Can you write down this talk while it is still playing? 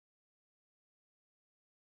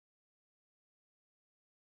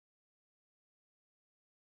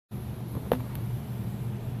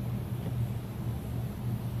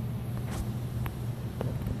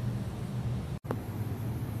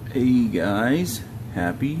Hey guys,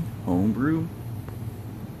 happy homebrew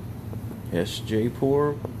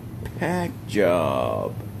Sjporr pack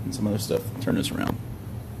job and some other stuff. Turn this around.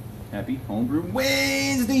 Happy Homebrew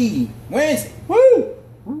Wednesday! Wednesday! Woo!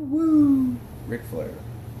 Woo woo! Ric Flair.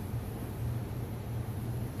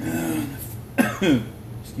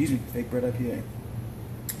 Excuse me, fake bread IPA.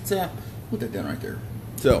 So, put that down right there.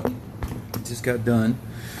 So, just got done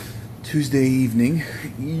Tuesday evening.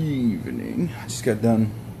 Just got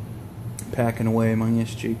done packing away my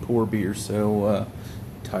Sjporr beer. So,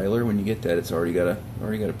 Tyler, when you get that, it's already got a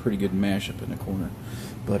pretty good mash up in the corner.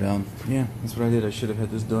 But yeah, that's what I did. I should have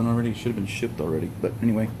had this done already. It should have been shipped already. But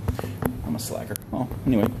anyway, I'm a slacker. Oh,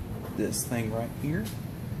 anyway, this thing right here,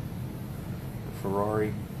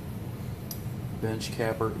 Ferrari bench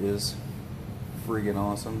capper, is friggin'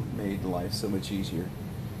 awesome. Made life so much easier.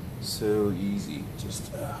 So easy.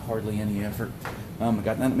 Just hardly any effort. I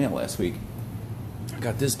got that in the mail last week. I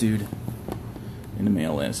got this dude in the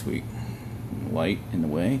mail last week. Light in the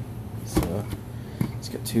way. So it's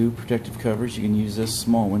got two protective covers. You can use this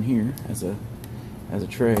small one here as a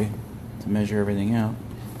tray to measure everything out.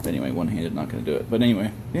 But anyway, one-handed, not going to do it. But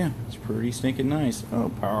anyway, yeah, it's pretty stinking nice.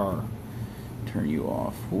 Oh, power. Turn you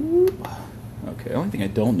off. Whoop. Okay, the only thing I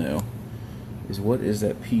don't know is what does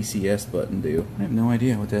that PCS button do? I have no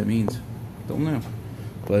idea what that means. Don't know.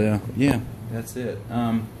 But yeah, that's it.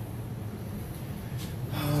 I'm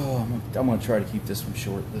going to try to keep this one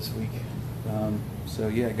short this week. So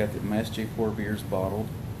yeah, I got my Sjporr beers bottled.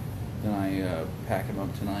 Then I pack them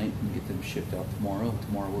up tonight and get them shipped out tomorrow.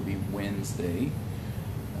 Tomorrow will be Wednesday.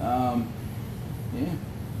 Yeah,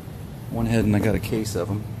 went ahead and I got a case of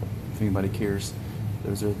them. If anybody cares,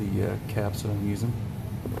 those are the caps that I'm using.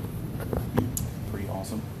 Pretty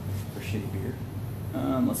awesome for shitty beer.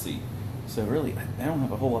 Let's see. So really, I don't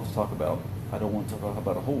have a whole lot to talk about. I don't want to talk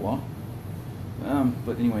about a whole lot.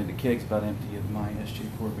 But anyway, the keg's about empty of my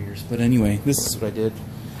Sjporr beers. But anyway, this is what I did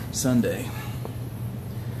Sunday.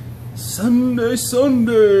 Sunday!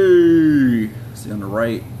 See, on the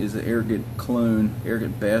right is the Arrogant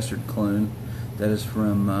Bastard clone. That is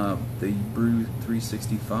from the Brew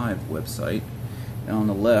 365 website. And on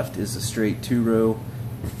the left is the straight 2-row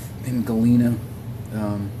and Galena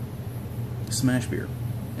smash beer.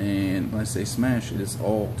 And when I say smash, it is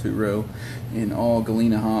all 2-row and all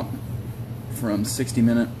Galena hop. From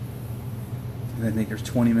 60-minute, and I think there's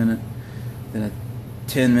 20-minute, then a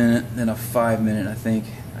 10-minute, then a 5-minute. I think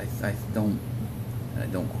I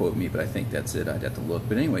don't quote me, but I think that's it. I'd have to look.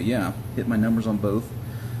 But anyway, yeah, hit my numbers on both.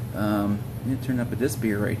 It turned up with this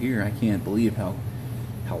beer right here. I can't believe how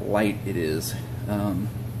light it is. Kind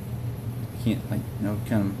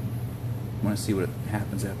of want to see what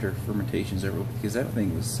happens after fermentation's over, because that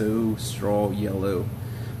thing was so straw yellow.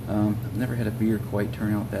 I've never had a beer quite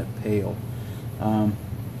turn out that pale. A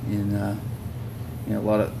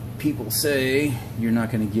lot of people say you're not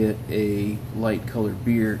going to get a light colored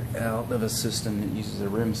beer out of a system that uses a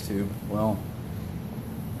rims tube. Well,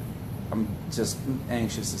 I'm just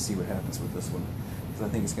anxious to see what happens with this one, because I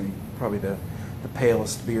think it's going to be probably the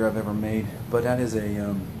palest beer I've ever made. But that is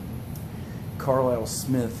a Carlisle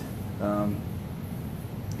Smith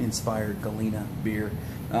inspired Galena beer.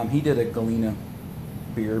 He did a Galena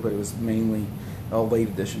beer, but it was mainly all late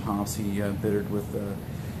edition hops. He bittered with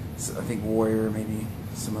I think Warrior, maybe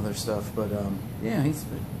some other stuff. But yeah, he's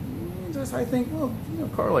just, I think, well,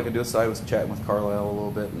 Carlisle, I could do a side. I was chatting with Carlisle a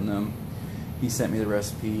little bit, and he sent me the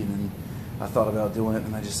recipe, and then I thought about doing it,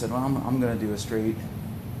 and I just said, well, I'm going to do a straight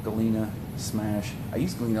Galena smash. I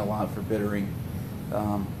use Galena a lot for bittering,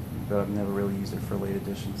 but I've never really used it for late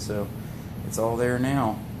edition, so it's all there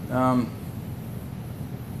now. Yeah,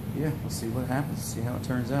 we'll see what happens, see how it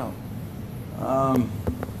turns out.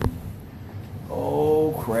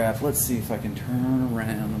 Oh crap, let's see if I can turn around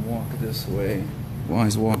and walk this way.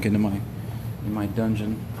 Wise walk into my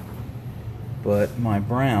dungeon. But my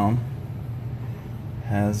brown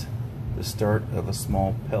has the start of a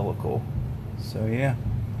small pellicle. So yeah,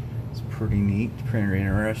 it's pretty neat, pretty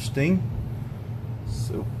interesting.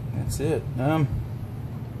 So that's it.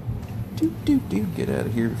 Get out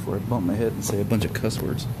of here before I bump my head and say a bunch of cuss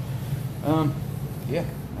words. Yeah,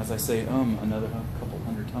 as I say, another couple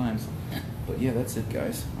hundred times. But yeah, that's it,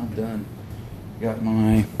 guys. I'm done. Got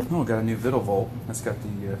got a new Vittle Vault. That's got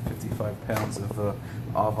the 55 pounds of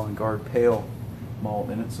Avant-Garde Pale malt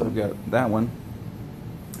in it. So I've got that one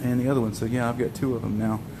and the other one. So yeah, I've got two of them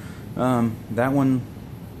now. That one,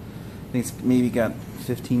 I think it's maybe got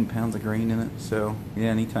 15 pounds of grain in it. So yeah,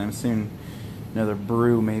 anytime soon, another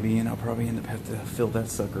brew maybe, and I'll probably end up having to fill that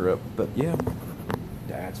sucker up. But yeah,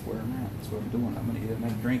 that's where I'm at. That's what I'm doing. I'm going to get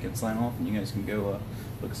another drink and sign off, and you guys can go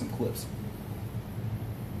look at some clips.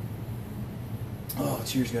 Oh,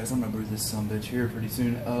 cheers, guys. I'm gonna brew this sumbitch here pretty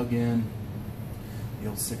soon again. The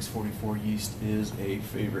old 644 yeast is a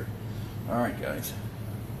favorite. Alright, guys.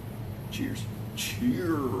 Cheers.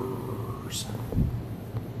 Cheers.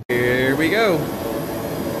 Here we go.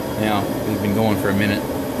 Now, we've been going for a minute.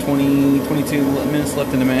 22 minutes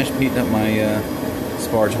left in the mash. Heating up my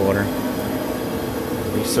sparge water.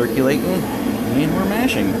 Recirculating, and we're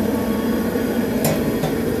mashing.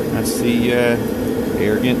 That's the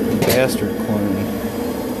Arrogant Bastard clone.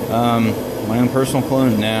 My own personal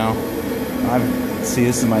clone now. See,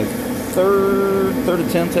 this is my third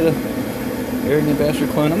attempt at a Arrogant Bastard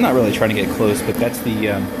clone. I'm not really trying to get close, but that's the,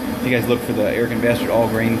 if you guys look for the Arrogant Bastard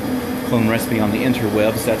all-grain clone recipe on the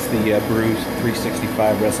interwebs, that's the Brew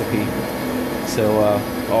 365 recipe. So,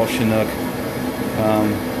 all Chinook.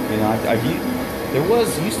 You know,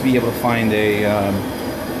 used to be able to find a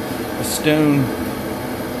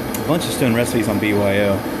bunch of stone recipes on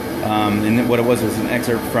BYO. And what it was an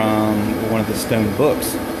excerpt from one of the stone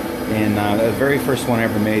books. And the very first one I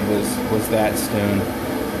ever made was that stone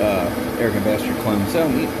Arrogant Bastard clone. So,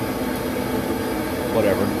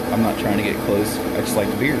 whatever. I'm not trying to get close. I just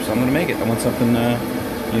like the beer, so I'm going to make it. I want something,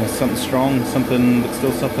 you know, something strong, something, but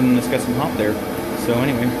still something that's got some hop there. So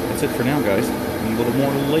anyway, that's it for now, guys. A little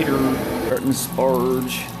more later. Starting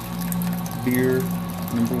Sparge beer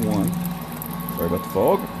number 1. Sorry about the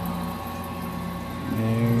fog.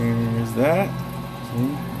 There's that. See,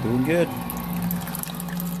 doing good.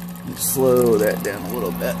 Slow that down a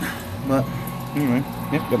little bit. But anyway,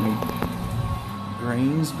 yep, got my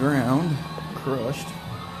grains ground, crushed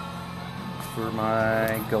for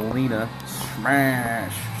my Galena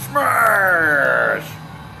smash.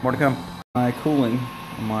 More to come. My cooling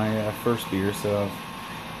on my first beer, so I've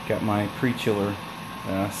got my pre-chiller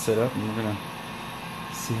set up, and we're gonna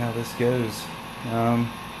see how this goes.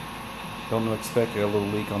 Don't expect a little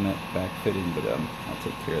leak on that back fitting, but I'll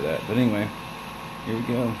take care of that. But anyway, here we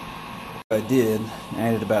go. I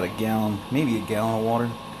added about a gallon, maybe a gallon of water.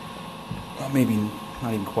 Well, maybe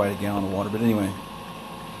not even quite a gallon of water, but anyway,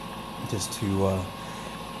 just to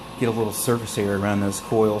get a little surface area around those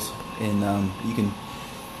coils. And you can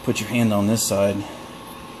put your hand on this side and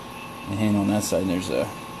hand on that side, and there's a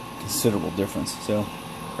considerable difference. So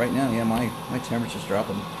right now, yeah, my temperature's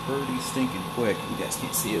dropping pretty stinking quick. You guys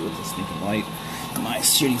can't see it with the stinking light. My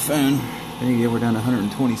shitty phone. There you go, we're down to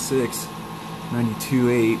 126.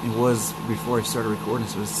 92.8. It was before I started recording,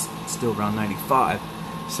 so it's still around 95.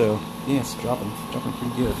 So yeah, it's dropping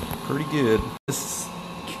pretty good. Pretty good. This is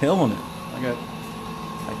killing it. I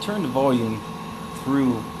turned the volume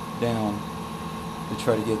through down to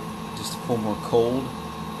try to get just to pull more cold.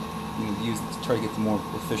 You can use it to try to get the more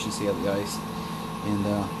efficiency out of the ice. And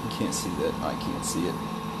you can't see that. I can't see it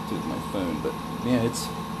through my phone, but yeah,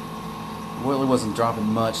 well, it wasn't dropping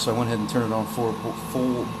much, so I went ahead and turned it on for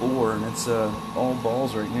full bore, and it's all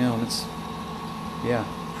balls right now, and it's, yeah,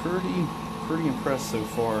 pretty impressed so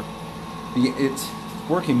far. It's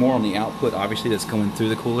working more on the output, obviously, that's going through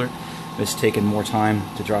the cooler. It's taken more time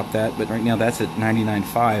to drop that, but right now that's at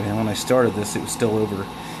 99.5, and when I started this, it was still over.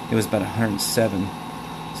 It was about 107,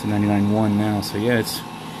 so 99.1 now. So yeah, it's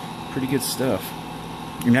pretty good stuff.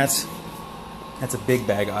 And that's a big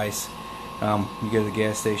bag of ice. You go to the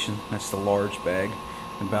gas station, that's the large bag.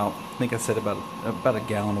 I think I said about a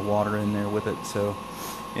gallon of water in there with it. So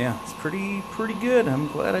yeah, it's pretty good. I'm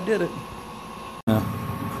glad I did it.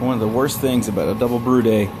 One of the worst things about a double brew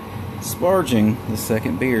day, sparging the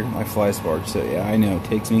second beer. I fly sparge, so yeah, I know it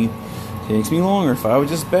takes me longer. If I would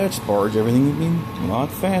just batch sparge, everything would be a lot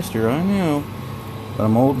faster. I know, but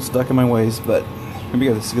I'm old and stuck in my ways. But here we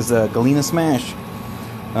go. This is Galena Smash.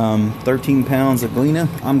 13 pounds of Galena.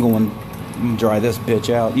 I'm going to dry this bitch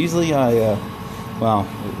out. Usually like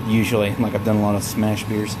I've done a lot of smash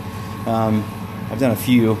beers. I've done a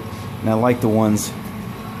few, and I like the ones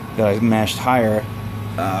that I mashed higher.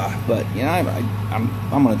 But you know,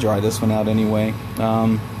 I'm going to dry this one out anyway.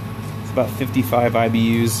 It's about 55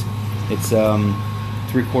 IBUs. It's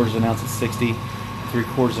 3/4 of an ounce at 60,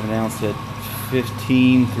 3/4 of an ounce at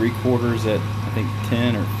 15, 3/4 at I think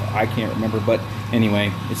 10, or I can't remember. But anyway,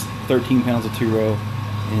 it's 13 pounds of 2-row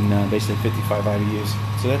and basically 55 IBUs.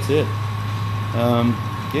 So that's it.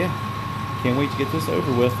 Yeah, can't wait to get this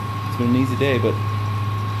over with. It's been an easy day, but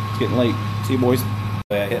it's getting late. See you, boys.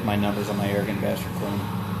 I hit my numbers on my Arrogant Bastard clone.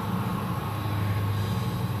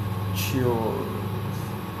 Cheers.